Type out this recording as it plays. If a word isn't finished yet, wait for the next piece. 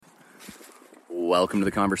Welcome to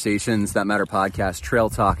the Conversations That Matter podcast, Trail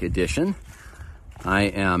Talk edition. I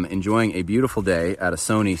am enjoying a beautiful day at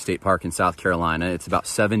Oconee State Park in South Carolina. It's about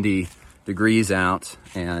 70 degrees out,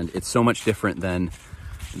 and it's so much different than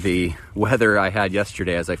the weather I had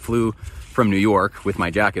yesterday as I flew from New York with my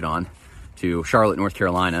jacket on to Charlotte, North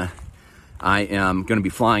Carolina. I am going to be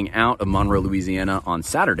flying out of Monroe, Louisiana on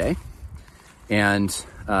Saturday, and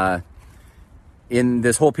in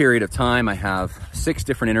this whole period of time, I have 6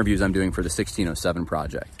 different interviews I'm doing for the 1607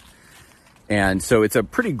 project. And so it's a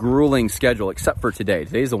pretty grueling schedule, except for today.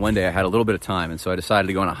 Today's the one day I had a little bit of time, and so I decided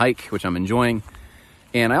to go on a hike, which I'm enjoying.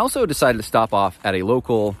 And I also decided to stop off at a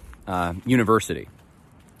local university.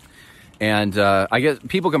 And I guess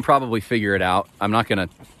people can probably figure it out. I'm not gonna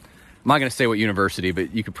say what university,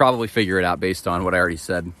 but you could probably figure it out based on what I already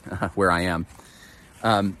said where I am.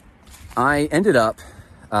 I ended up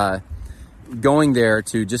going there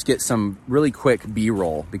to just get some really quick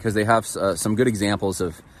B-roll because they have some good examples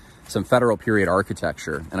of some federal period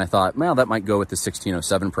architecture. And I thought, well, that might go with the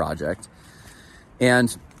 1607 project.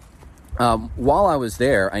 And while I was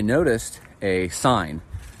there, I noticed a sign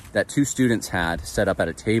that 2 students had set up at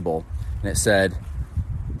a table, and it said,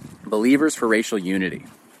 "Believers for Racial Unity."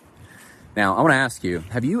 Now, I want to ask you,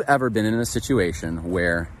 have you ever been in a situation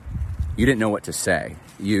where you didn't know what to say?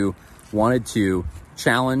 You wanted to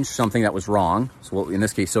challenge something that was wrong, so in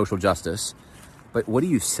this case, social justice, but what do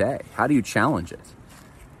you say? How do you challenge it?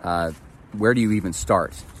 Where do you even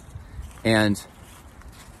start? And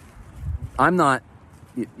I'm not,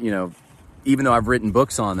 even though I've written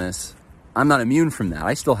books on this, I'm not immune from that.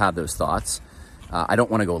 I still have those thoughts. I don't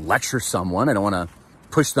want to go lecture someone. I don't want to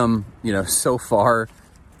push them, so far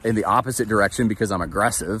in the opposite direction because I'm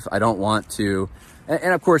aggressive. I don't want to,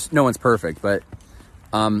 and of course, no one's perfect, but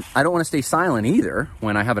I don't want to stay silent either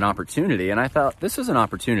when I have an opportunity. And I thought, this is an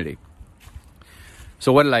opportunity.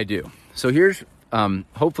 So what did I do? So here's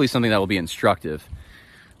hopefully something that will be instructive.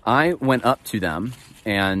 I went up to them,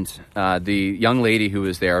 and the young lady who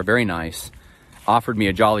was there, very nice, offered me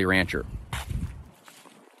a Jolly Rancher.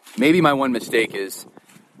 Maybe my one mistake is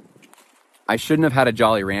I shouldn't have had a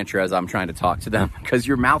Jolly Rancher as I'm trying to talk to them, because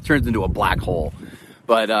your mouth turns into a black hole.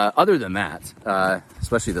 But other than that,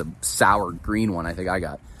 especially the sour green one I think I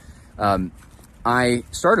got, I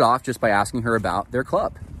started off just by asking her about their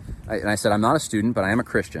club. And I said, I'm not a student, but I am a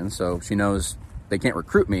Christian, so she knows they can't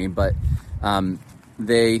recruit me, but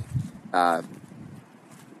they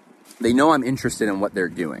know I'm interested in what they're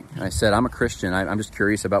doing. And I said, I'm a Christian. I'm just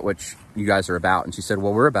curious about what you guys are about. And she said,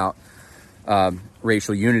 well, we're about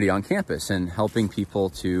racial unity on campus and helping people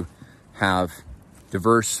to have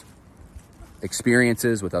diverse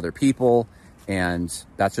experiences with other people, and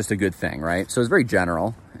that's just a good thing, right? So it's very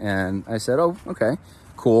general. And I said, oh, okay,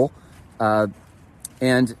 cool.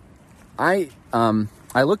 And I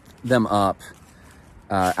looked them up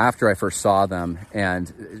after I first saw them, and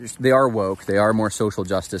they are woke. They are more social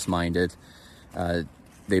justice minded.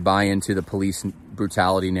 They buy into the police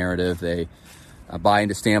brutality narrative. They buy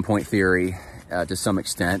into standpoint theory to some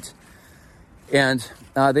extent. And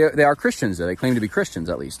they are Christians, though. They claim to be Christians,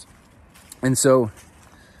 at least. And so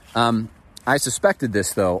I suspected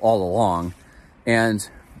this, though, all along. And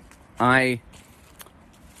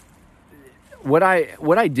what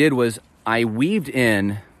I did was I weaved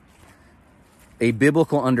in a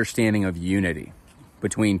biblical understanding of unity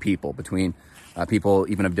between people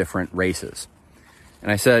even of different races.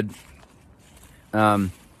 And I said,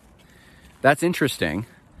 that's interesting.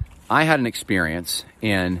 I had an experience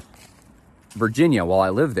in Virginia while I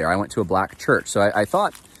lived there. I went to a black church. So I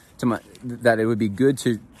thought that it would be good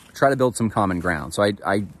to try to build some common ground. So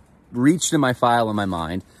I reached in my file in my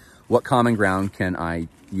mind, what common ground can I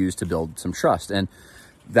use to build some trust? And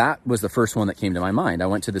that was the first one that came to my mind. I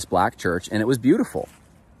went to this black church, and it was beautiful.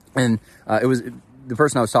 And the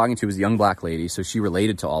person I was talking to was a young black lady, so she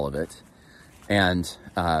related to all of it, and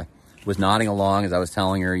was nodding along as I was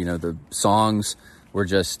telling her, the songs were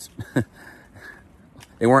just,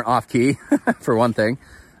 they weren't off key, for one thing.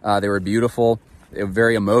 They were beautiful. They were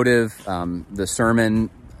very emotive. The sermon,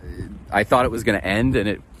 I thought it was going to end,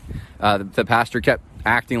 and the pastor kept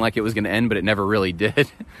acting like it was going to end, but it never really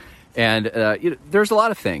did. And there's a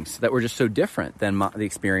lot of things that were just so different than the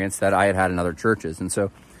experience that I had in other churches. And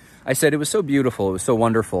so I said, it was so beautiful. It was so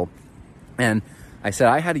wonderful. And I said,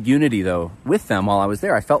 I had a unity, though, with them while I was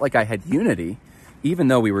there. I felt like I had unity, even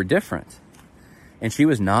though we were different. And she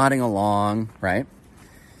was nodding along, right?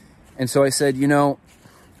 And so I said,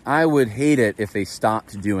 I would hate it if they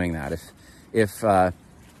stopped doing that. If a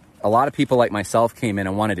lot of people like myself came in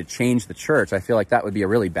and wanted to change the church, I feel like that would be a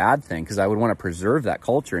really bad thing, because I would want to preserve that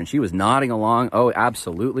culture. And she was nodding along. Oh,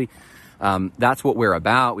 absolutely. That's what we're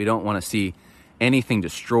about. We don't want to see anything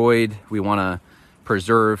destroyed. We want to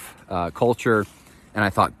preserve culture. And I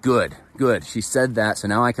thought, good. She said that, so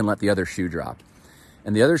now I can let the other shoe drop.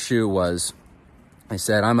 And the other shoe was, I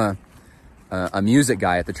said, I'm a music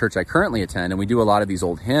guy at the church I currently attend, and we do a lot of these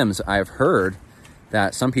old hymns. I've heard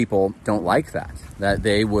that some people don't like that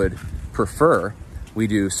they would prefer we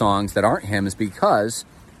do songs that aren't hymns because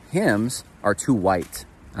hymns are too white.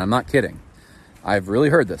 And I'm not kidding. I've really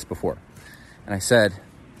heard this before. And I said,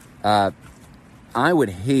 I would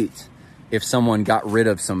hate if someone got rid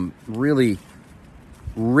of some really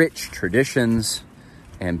rich traditions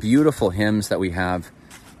and beautiful hymns that we have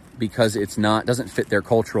because doesn't fit their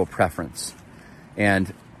cultural preference.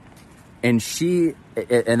 And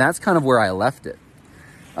that's kind of where I left it.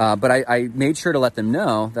 But I made sure to let them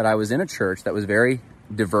know that I was in a church that was very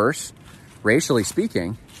diverse, racially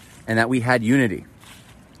speaking, and that we had unity.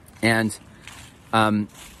 And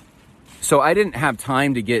so I didn't have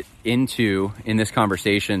time to get into, in this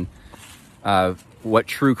conversation, what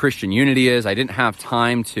true Christian unity is. I didn't have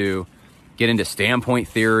time to get into standpoint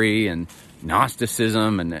theory and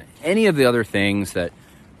Gnosticism and any of the other things that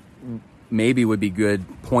maybe would be good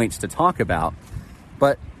points to talk about.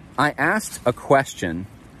 But I asked a question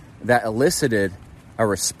that elicited a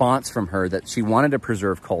response from her that she wanted to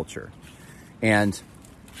preserve culture. And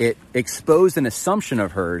it exposed an assumption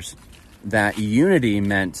of hers that unity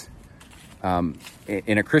meant,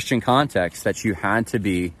 in a Christian context, that you had to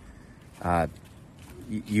be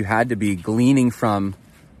gleaning from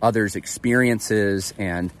others' experiences,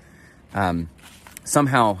 and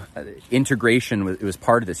somehow integration was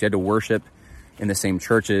part of this. You had to worship in the same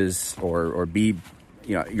churches, or be,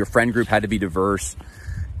 your friend group had to be diverse.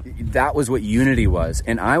 That was what unity was.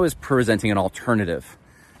 And I was presenting an alternative,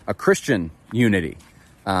 a Christian unity.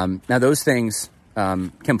 Now those things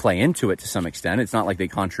can play into it to some extent. It's not like they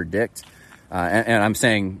contradict. And I'm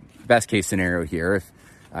saying best case scenario here, if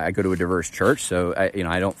I go to a diverse church, so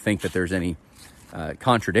I don't think that there's any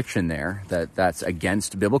contradiction there that's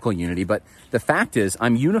against biblical unity. But the fact is,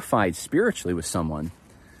 I'm unified spiritually with someone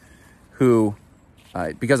who,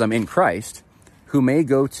 because I'm in Christ, who may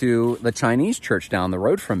go to the Chinese church down the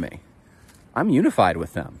road from me. I'm unified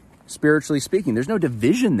with them, spiritually speaking. There's no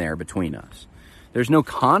division there between us. There's no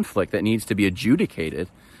conflict that needs to be adjudicated.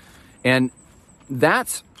 And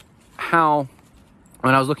that's how,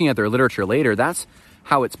 when I was looking at their literature later, that's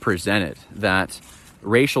how it's presented, that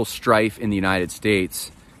racial strife in the United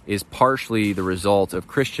States is partially the result of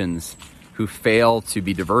Christians who fail to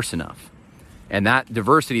be diverse enough. And that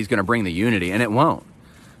diversity is going to bring the unity, and it won't.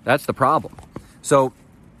 That's the problem. So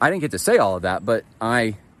I didn't get to say all of that, but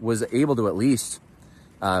I was able to at least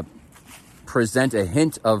present a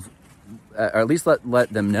hint of, or at least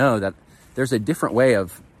let them know that there's a different way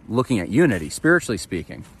of looking at unity, spiritually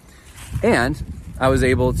speaking. And I was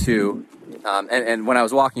able to, and when I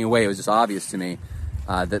was walking away, it was just obvious to me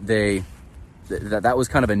that was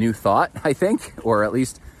kind of a new thought, I think, or at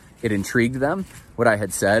least it intrigued them, what I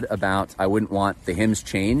had said about I wouldn't want the hymns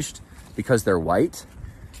changed because they're white.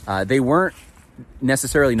 They weren't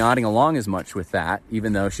necessarily nodding along as much with that,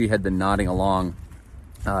 even though she had been nodding along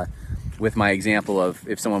with my example of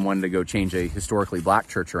if someone wanted to go change a historically black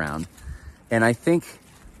church around. And I think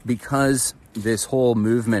because this whole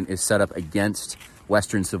movement is set up against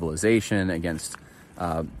Western civilization, against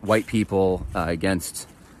white people, against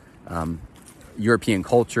European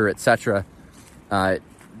culture, etc.,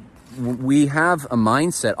 we have a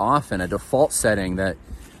mindset, often a default setting, that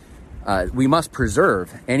we must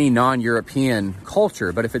preserve any non-European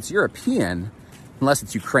culture. But if it's European, unless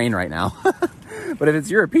it's Ukraine right now, but if it's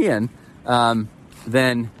European,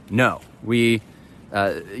 then no.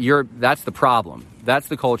 That's the problem. That's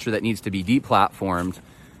the culture that needs to be deplatformed,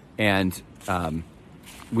 and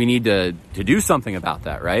we need to do something about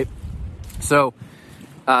that, right? So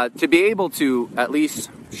to be able to at least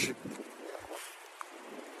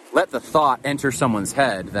let the thought enter someone's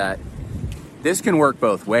head that this can work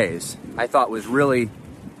both ways, I thought was really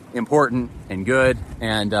important and good.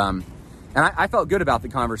 And I felt good about the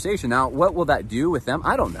conversation. Now, what will that do with them?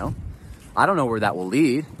 I don't know. I don't know where that will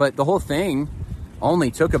lead, but the whole thing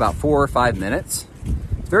only took about 4 or 5 minutes.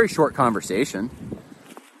 It's a very short conversation,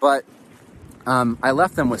 but I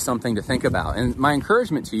left them with something to think about. And my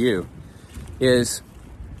encouragement to you is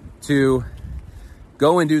to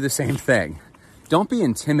go and do the same thing. Don't be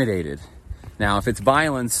intimidated. Now, if it's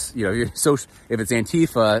violence, if it's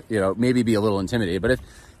Antifa, maybe be a little intimidated. But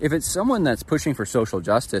if it's someone that's pushing for social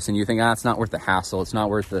justice and you think, it's not worth the hassle, it's not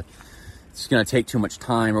worth it's going to take too much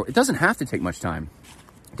time, or it doesn't have to take much time.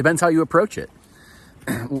 It depends how you approach it.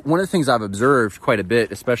 One of the things I've observed quite a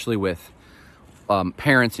bit, especially with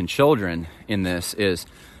parents and children in this, is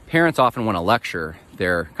parents often want to lecture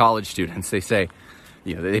their college students. They say,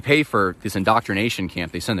 they pay for this indoctrination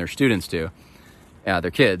camp they send their students to,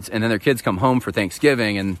 their kids, and then their kids come home for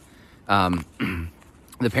Thanksgiving, and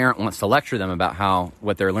the parent wants to lecture them about how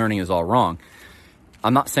what they're learning is all wrong.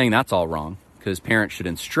 I'm not saying that's all wrong, because parents should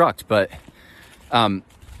instruct, but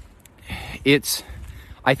it's,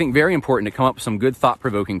 I think, very important to come up with some good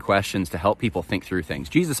thought-provoking questions to help people think through things.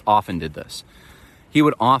 Jesus often did this. He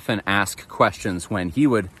would often ask questions when he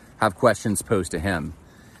would have questions posed to him.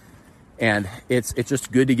 And it's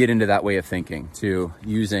just good to get into that way of thinking, to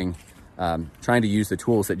trying to use the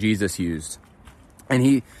tools that Jesus used. And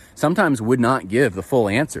he sometimes would not give the full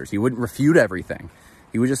answers. He wouldn't refute everything.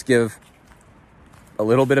 He would just give a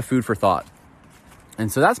little bit of food for thought.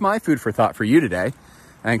 And so that's my food for thought for you today.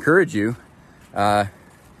 I encourage you,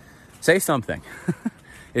 say something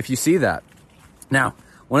if you see that. Now,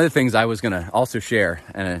 one of the things I was going to also share,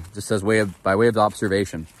 and just as by way of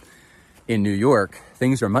observation, in New York,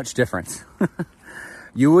 things are much different.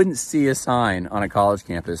 You wouldn't see a sign on a college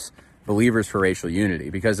campus, Believers for Racial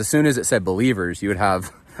Unity, because as soon as it said believers, you would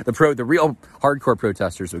have the real hardcore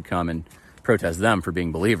protesters would come and protest them for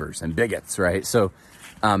being believers and bigots, right? So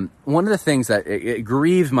one of the things that it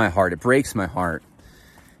grieves my heart, it breaks my heart,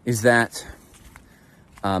 is that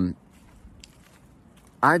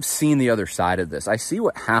I've seen the other side of this. I see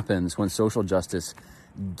what happens when social justice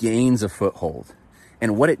gains a foothold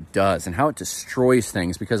and what it does and how it destroys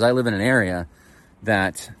things, because I live in an area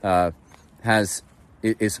that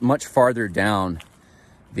is much farther down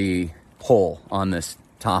the pole on this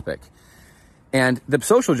topic. And the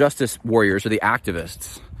social justice warriors, or the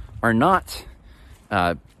activists, are not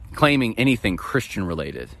claiming anything Christian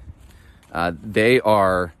related. They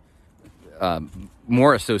are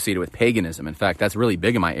more associated with paganism. In fact, that's really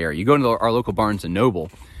big in my area. You go into our local Barnes & Noble,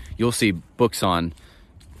 you'll see books on,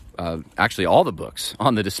 actually all the books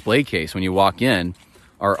on the display case when you walk in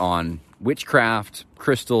are on witchcraft,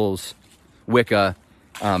 crystals, Wicca.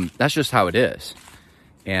 That's just how it is.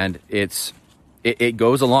 And it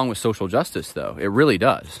goes along with social justice, though. It really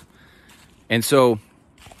does. And so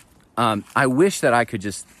I wish that I could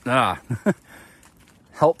just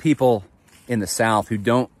help people in the South who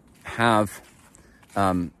don't have,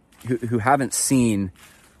 who haven't seen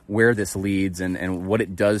where this leads and what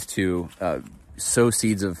it does to sow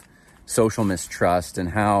seeds of social mistrust, and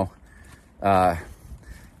how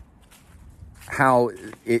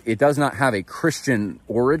it does not have a Christian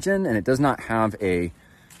origin, and it does not have a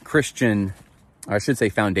Christian, I should say,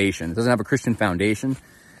 foundation. It doesn't have a Christian foundation,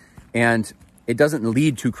 and it doesn't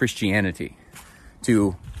lead to Christianity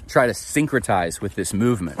to try to syncretize with this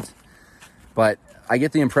movement. But I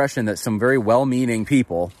get the impression that some very well-meaning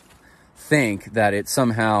people think that it's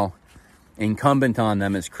somehow incumbent on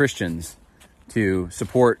them as Christians to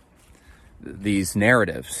support these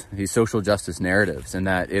narratives, these social justice narratives, and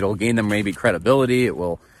that it'll gain them maybe credibility. It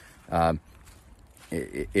will,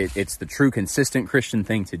 it's the true consistent Christian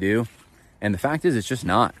thing to do. And the fact is, it's just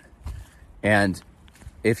not. And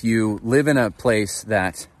if you live in a place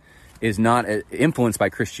that is not influenced by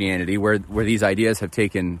Christianity, where these ideas have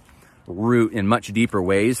taken root in much deeper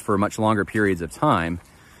ways for much longer periods of time,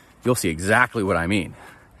 you'll see exactly what I mean.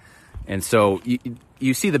 And so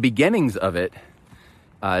you see the beginnings of it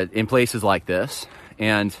in places like this.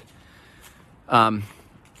 And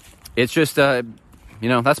it's just,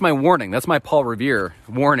 that's my warning. That's my Paul Revere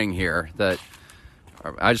warning here, that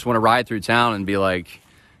I just want to ride through town and be like,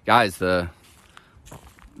 guys, the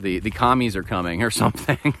commies are coming or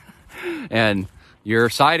something, and you're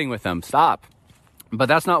siding with them. Stop. But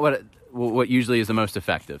that's not what usually is the most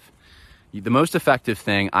effective. The most effective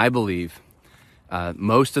thing, I believe,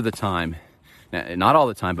 most of the time, not all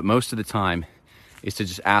the time, but most of the time, is to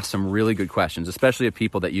just ask some really good questions, especially of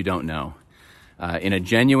people that you don't know, in a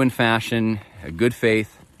genuine fashion, a good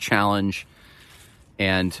faith challenge.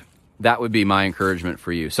 And that would be my encouragement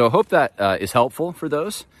for you. So I hope that is helpful for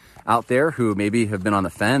those out there who maybe have been on the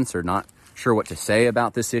fence or not sure what to say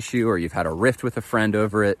about this issue, or you've had a rift with a friend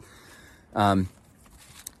over it.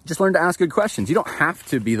 Just learn to ask good questions. You don't have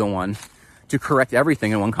to be the one to correct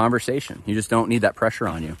everything in one conversation. You just don't need that pressure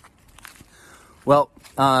on you. Well,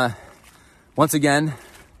 once again,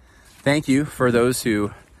 thank you for those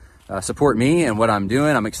who support me and what I'm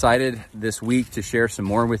doing. I'm excited this week to share some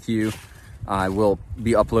more with you. I will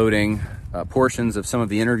be uploading portions of some of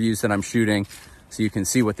the interviews that I'm shooting so you can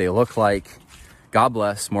see what they look like. God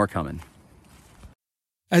bless. More coming.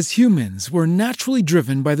 As humans, we're naturally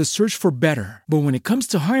driven by the search for better. But when it comes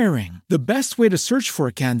to hiring, the best way to search for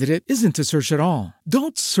a candidate isn't to search at all.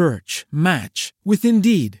 Don't search, match with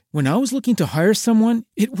Indeed. When I was looking to hire someone,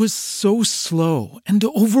 it was so slow and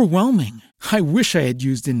overwhelming. I wish I had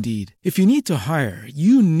used Indeed. If you need to hire,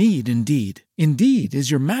 you need Indeed. Indeed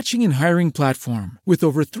is your matching and hiring platform with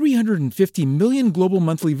over 350 million global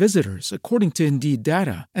monthly visitors, according to Indeed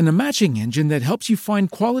data, and a matching engine that helps you find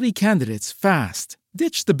quality candidates fast.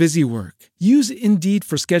 Ditch the busy work. Use Indeed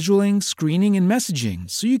for scheduling, screening, and messaging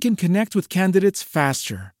so you can connect with candidates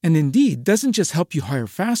faster. And Indeed doesn't just help you hire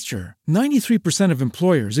faster. 93% of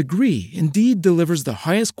employers agree Indeed delivers the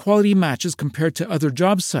highest quality matches compared to other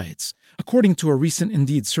job sites, according to a recent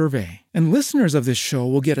Indeed survey. And listeners of this show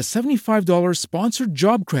will get a $75 sponsored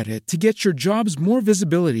job credit to get your jobs more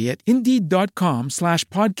visibility at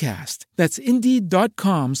Indeed.com/podcast. That's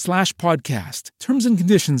Indeed.com/podcast. Terms and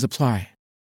conditions apply.